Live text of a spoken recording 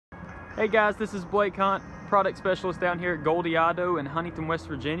Hey guys, this is Blake Hunt, product specialist down here at Goldy Auto in Huntington, West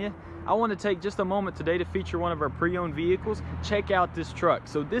Virginia. I want to take just a moment today to feature one of our pre-owned vehicles. Check out this truck.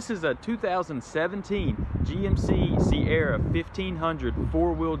 So this is a 2017 GMC Sierra 1500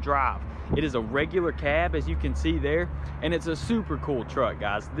 four-wheel drive. It is a regular cab, as you can see there, and it's a super cool truck,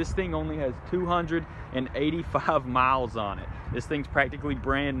 guys. This thing only has 285 miles on it. This thing's practically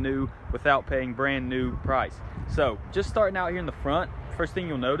brand new without paying brand new price. So just starting out here in the front, first thing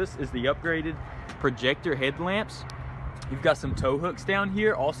you'll notice is the upgraded projector headlamps. You've got some tow hooks down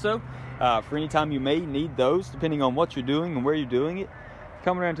here also for any time you may need those, depending on what you're doing and where you're doing it.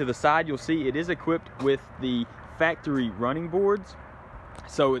 Coming around to the side, you'll see it is equipped with the factory running boards.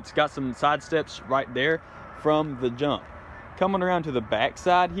 So it's got some side steps right there from the jump. Coming around to the back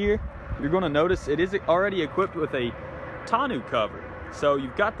side here, you're going to notice it is already equipped with a tonneau cover. So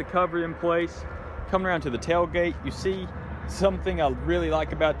you've got the cover in place. Coming around to the tailgate, you see something I really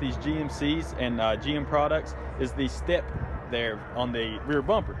like about these GMCs and GM products is the step there on the rear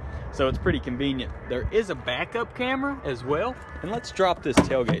bumper. So it's pretty convenient. There is a backup camera as well. And let's drop this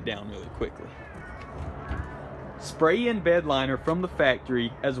tailgate down really quickly. Spray-in bed liner from the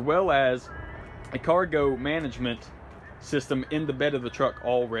factory, as well as a cargo management system in the bed of the truck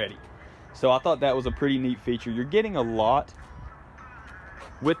already. So I thought that was a pretty neat feature. You're getting a lot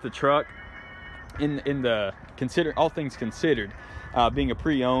with the truck in the all things considered, being a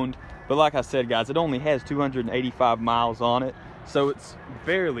pre-owned. But like I said, guys, it only has 285 miles on it, so it's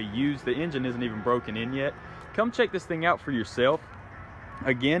barely used. The engine isn't even broken in yet. Come check this thing out for yourself.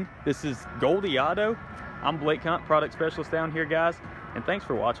 Again, this is Goldy Auto. I'm Blake Hunt, product specialist down here, guys, and thanks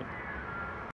for watching.